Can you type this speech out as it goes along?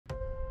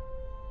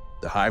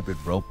The hybrid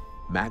rope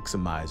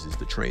maximizes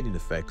the training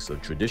effects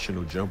of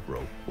traditional jump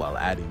rope while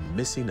adding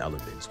missing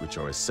elements which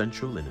are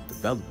essential in the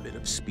development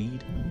of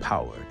speed,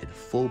 power, and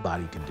full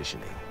body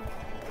conditioning.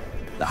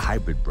 The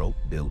hybrid rope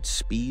builds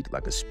speed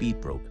like a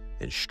speed rope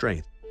and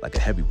strength like a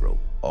heavy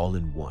rope, all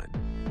in one.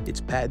 Its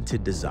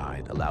patented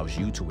design allows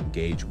you to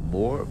engage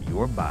more of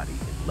your body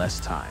in less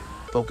time,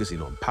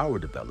 focusing on power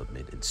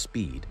development and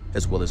speed,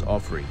 as well as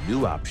offering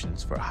new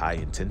options for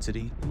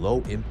high-intensity,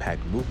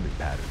 low-impact movement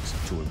patterns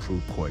to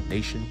improve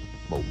coordination,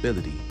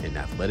 mobility, and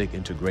athletic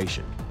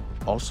integration,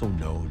 also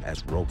known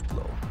as rope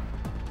flow.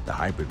 The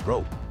hybrid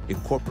rope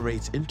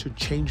incorporates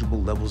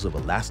interchangeable levels of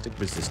elastic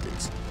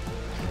resistance,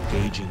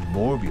 engaging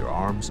more of your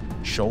arms,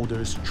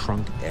 shoulders,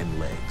 trunk, and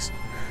legs,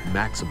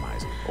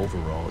 maximizing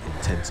overall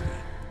intensity.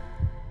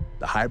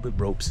 The hybrid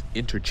rope's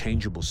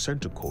interchangeable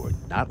center cord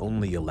not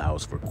only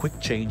allows for quick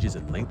changes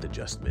in length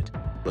adjustment,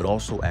 but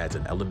also adds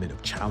an element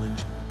of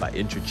challenge by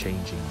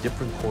interchanging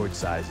different cord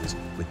sizes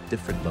with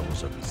different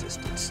levels of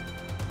resistance.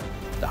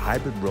 The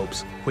hybrid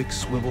rope's quick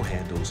swivel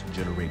handles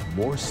generate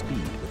more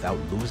speed without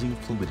losing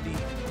fluidity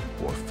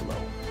or flow.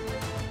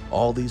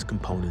 All these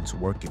components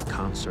work in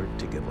concert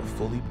to give a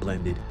fully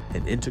blended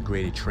and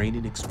integrated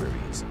training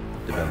experience,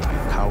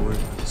 developing power,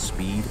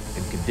 speed,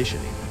 and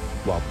conditioning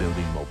while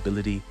building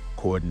mobility,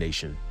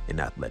 coordination, and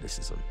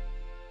athleticism.